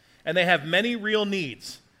help, and they have many real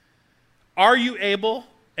needs. You are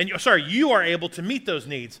able to meet those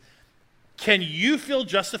needs. Can you feel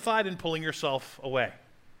justified in pulling yourself away?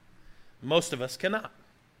 Most of us cannot.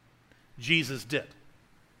 Jesus did.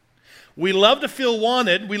 We love to feel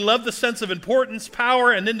wanted. We love the sense of importance,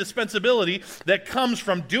 power, and indispensability that comes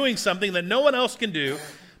from doing something that no one else can do,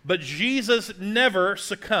 but Jesus never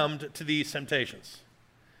succumbed to these temptations.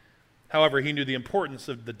 However, he knew the importance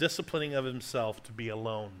of the disciplining of himself to be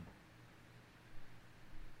alone.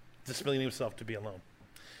 Disciplining himself to be alone.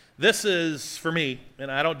 This is, for me,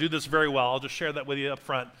 and I don't do this very well, I'll just share that with you up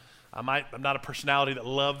front. I'm not a personality that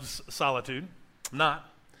loves solitude. I'm not.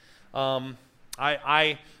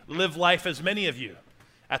 I live life as many of you,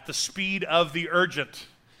 at the speed of the urgent,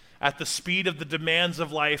 at the speed of the demands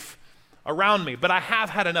of life around me. But I have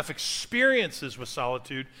had enough experiences with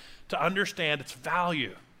solitude to understand its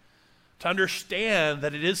value, to understand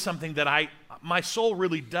that it is something that my soul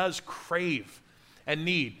really does crave and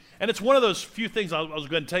need. And it's one of those few things I was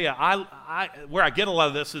going to tell you. Where I get a lot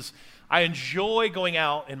of this is I enjoy going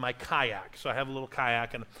out in my kayak. So I have a little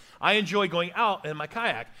kayak, and I enjoy going out in my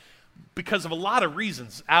kayak because of a lot of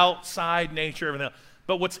reasons, outside nature, everything else.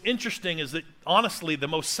 But what's interesting is that, honestly, the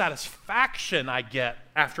most satisfaction I get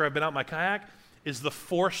after I've been out in my kayak is the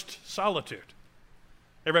forced solitude.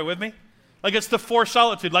 Everybody with me? Like, it's the forced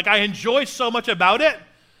solitude. Like, I enjoy so much about it,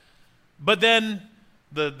 but then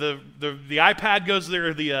the iPad goes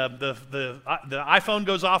there, the iPhone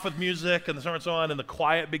goes off with music, and so on and so on, and the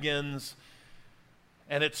quiet begins,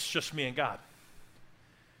 and it's just me and God.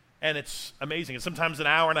 And it's amazing. And sometimes an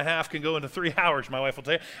hour and a half can go into 3 hours, my wife will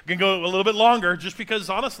tell you. It can go a little bit longer just because,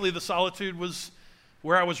 honestly, the solitude was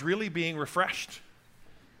where I was really being refreshed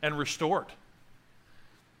and restored.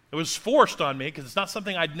 It was forced on me because it's not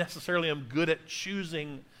something I necessarily am good at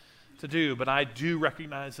choosing to do, but I do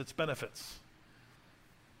recognize its benefits.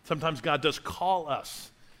 Sometimes God does call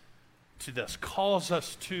us to this, calls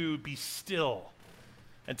us to be still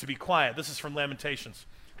and to be quiet. This is from Lamentations.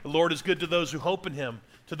 The Lord is good to those who hope in him,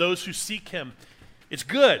 to those who seek him. It's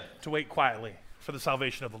good to wait quietly for the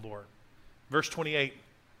salvation of the Lord. Verse 28,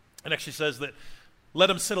 it actually says that, let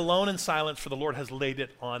him sit alone in silence, for the Lord has laid it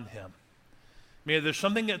on him. I mean, there's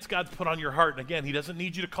something that God's put on your heart, and again, he doesn't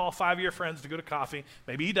need you to call 5 of your friends to go to coffee.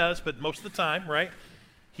 Maybe he does, but most of the time, right?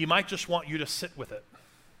 He might just want you to sit with it.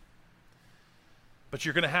 But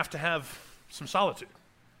you're going to have some solitude.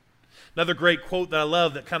 Another great quote that I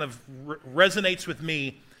love that kind of resonates with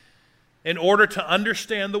me: in order to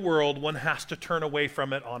understand the world, one has to turn away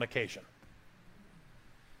from it on occasion.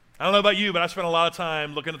 I don't know about you, but I spend a lot of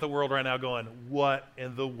time looking at the world right now going, what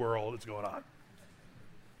in the world is going on?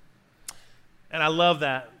 And I love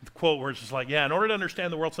that quote where it's just like, yeah, in order to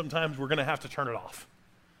understand the world, sometimes we're going to have to turn it off.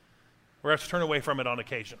 We're going to have to turn away from it on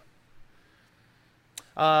occasion.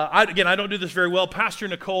 I don't do this very well. Pastor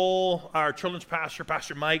Nicole, our children's pastor,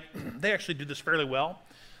 Pastor Mike, they actually do this fairly well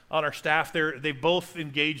on our staff. They've both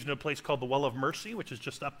engaged in a place called the Well of Mercy, which is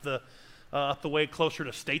just up the way closer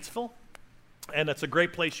to Statesville. And it's a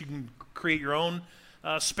great place. You can create your own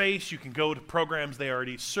space. You can go to programs they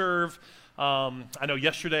already serve. I know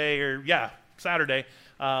Saturday,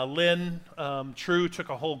 Lynn True took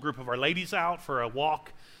a whole group of our ladies out for a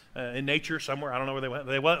walk in nature somewhere. I don't know where they went.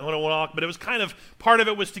 They went on a walk, but it was kind of, part of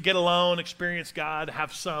it was to get alone, experience God,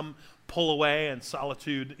 have some pull away and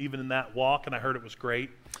solitude even in that walk, and I heard it was great.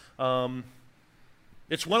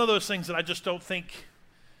 It's one of those things that I just don't think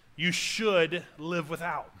you should live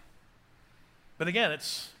without. But again,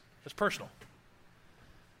 it's personal.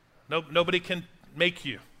 Nobody can make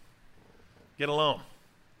you get alone.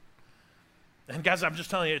 And guys, I'm just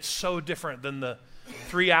telling you, it's so different than the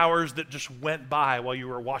 3 hours that just went by while you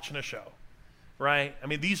were watching a show, right? I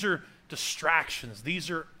mean, these are distractions. These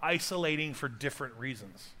are isolating for different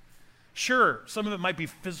reasons. Sure, some of it might be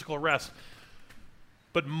physical rest,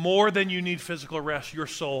 But more than you need physical rest, your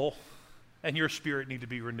soul and your spirit need to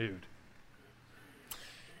be renewed.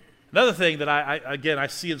 Another thing that I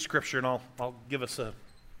see in Scripture, and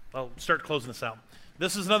I'll start closing this out.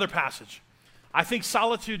 This is another passage. I think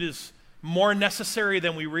solitude is more necessary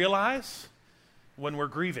than we realize when we're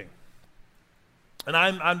grieving. And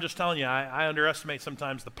I'm just telling you, I underestimate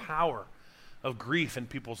sometimes the power of grief in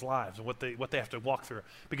people's lives and what they have to walk through.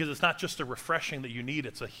 Because it's not just a refreshing that you need,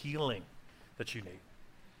 it's a healing that you need.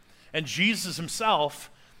 And Jesus himself,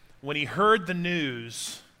 when he heard the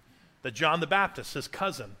news that John the Baptist, his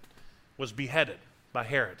cousin, was beheaded by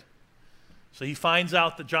Herod. So he finds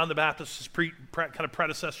out that John the Baptist, his kind of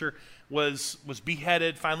predecessor, was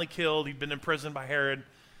beheaded, finally killed. He'd been imprisoned by Herod.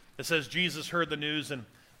 It says Jesus heard the news and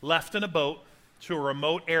left in a boat to a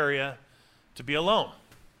remote area to be alone.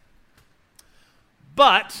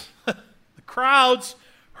 But the crowds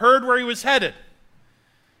heard where he was headed,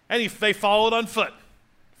 and they followed on foot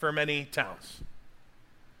for many towns.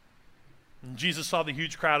 And Jesus saw the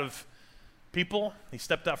huge crowd of people. He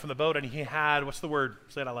stepped out from the boat, and he had, what's the word?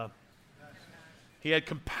 Say it out loud. He had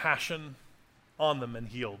compassion on them and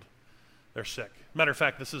healed their sick. Matter of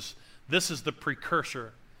fact, this is the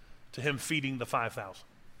precursor to him feeding the 5,000.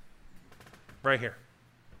 Right here.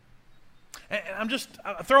 And I'm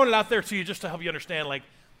throwing it out there to you just to help you understand, like,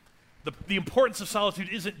 the importance of solitude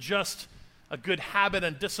isn't just a good habit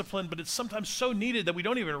and discipline, but it's sometimes so needed that we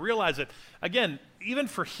don't even realize it. Again, even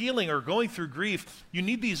for healing or going through grief, you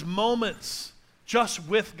need these moments just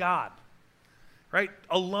with God, right?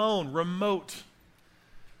 Alone, remote.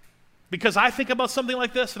 Because I think about something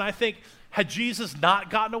like this, and I think, had Jesus not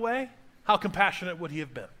gotten away, how compassionate would he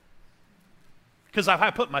have been? Because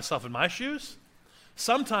I put myself in my shoes.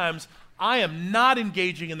 Sometimes I am not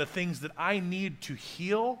engaging in the things that I need to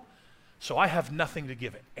heal, so I have nothing to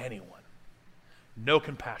give anyone. No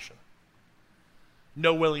compassion.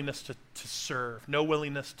 No willingness to serve. No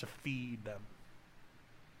willingness to feed them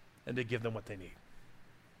and to give them what they need.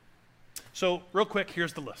 So real quick,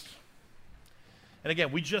 here's the list. And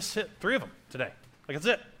again, we just hit 3 of them today. Like, that's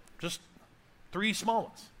it. Just 3 small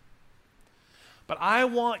ones. But I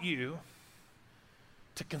want you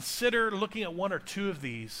to consider looking at 1 or 2 of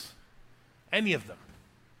these, any of them,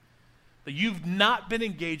 that you've not been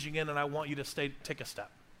engaging in, and I want you to take a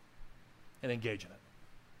step and engage in it.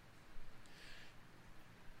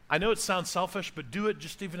 I know it sounds selfish, but do it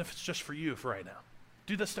just even if it's just for you for right now.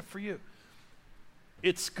 Do this step for you.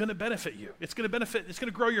 It's going to benefit you. It's going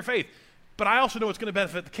to grow your faith. But I also know it's going to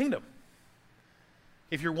benefit the kingdom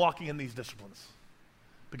if you're walking in these disciplines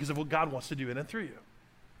because of what God wants to do in and through you.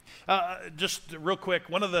 Just real quick,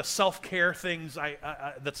 one of the self-care things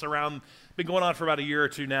that's around, been going on for about a year or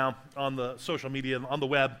 2 now on the social media, on the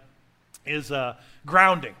web, is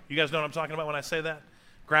grounding. You guys know what I'm talking about when I say that?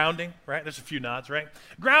 Grounding, right? There's a few nods, right?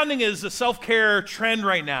 Grounding is a self-care trend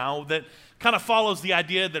right now that kind of follows the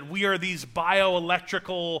idea that we are these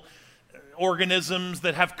bioelectrical organisms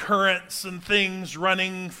that have currents and things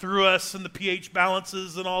running through us and the pH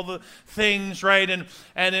balances and all the things, right?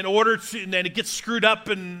 And in order to, and then it gets screwed up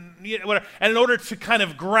and whatever. And in order to kind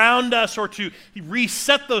of ground us or to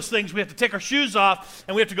reset those things, we have to take our shoes off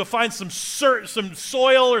and we have to go find some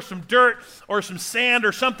soil or some dirt or some sand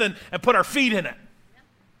or something and put our feet in it,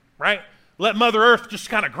 right? Let Mother Earth just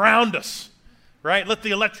kind of ground us, right? Let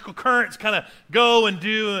the electrical currents kind of go and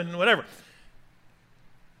do and whatever.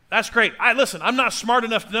 That's great. Listen, I'm not smart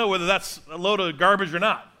enough to know whether that's a load of garbage or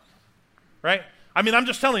not, right? I mean, I'm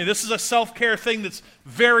just telling you, this is a self-care thing that's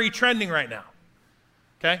very trending right now,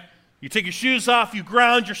 okay? You take your shoes off, you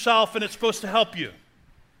ground yourself, and it's supposed to help you.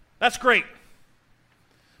 That's great.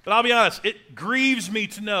 But I'll be honest, it grieves me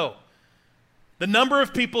to know the number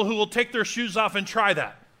of people who will take their shoes off and try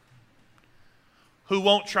that, who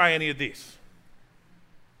won't try any of these.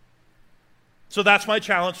 So that's my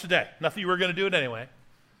challenge today. Not that you were going to do it anyway.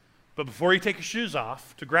 But before you take your shoes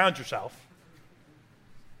off to ground yourself,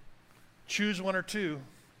 choose 1 or 2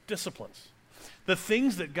 disciplines. The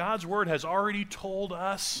things that God's Word has already told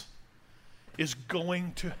us is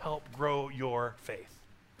going to help grow your faith.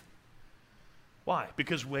 Why?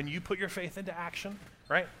 Because when you put your faith into action,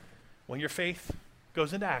 right? When your faith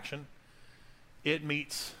goes into action, it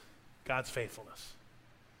meets God's faithfulness.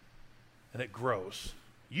 And it grows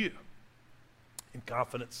you in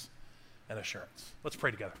confidence and assurance. Let's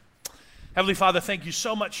pray together. Heavenly Father, thank you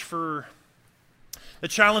so much for the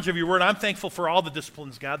challenge of your word. I'm thankful for all the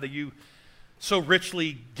disciplines, God, that you so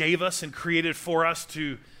richly gave us and created for us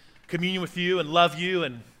to communion with you and love you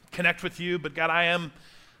and connect with you. But God,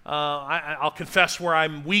 I'll confess where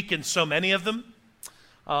I'm weak in so many of them.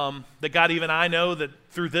 That God, even I know that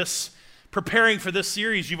through this preparing for this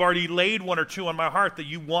series, you've already laid one or two on my heart that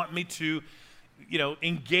you want me to,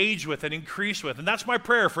 engage with and increase with. And that's my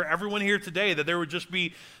prayer for everyone here today, that there would just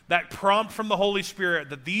be that prompt from the Holy Spirit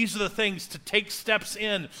that these are the things to take steps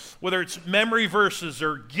in, whether it's memory verses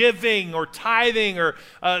or giving or tithing or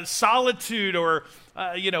solitude or,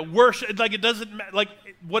 worship. Like, it doesn't matter. Like,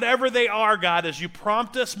 whatever they are, God, as you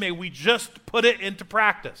prompt us, may we just put it into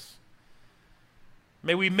practice.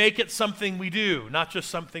 May we make it something we do, not just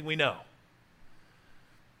something we know.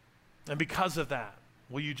 And because of that,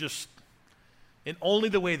 will you just, in only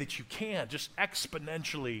the way that you can, just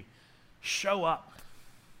exponentially show up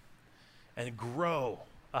and grow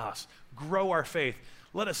us, grow our faith.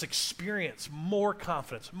 Let us experience more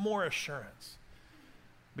confidence, more assurance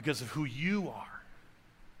because of who you are.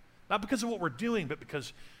 Not because of what we're doing, but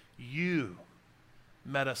because you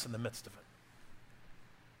met us in the midst of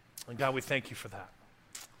it. And God, we thank you for that.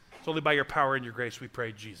 It's only by your power and your grace we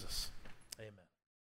pray, Jesus.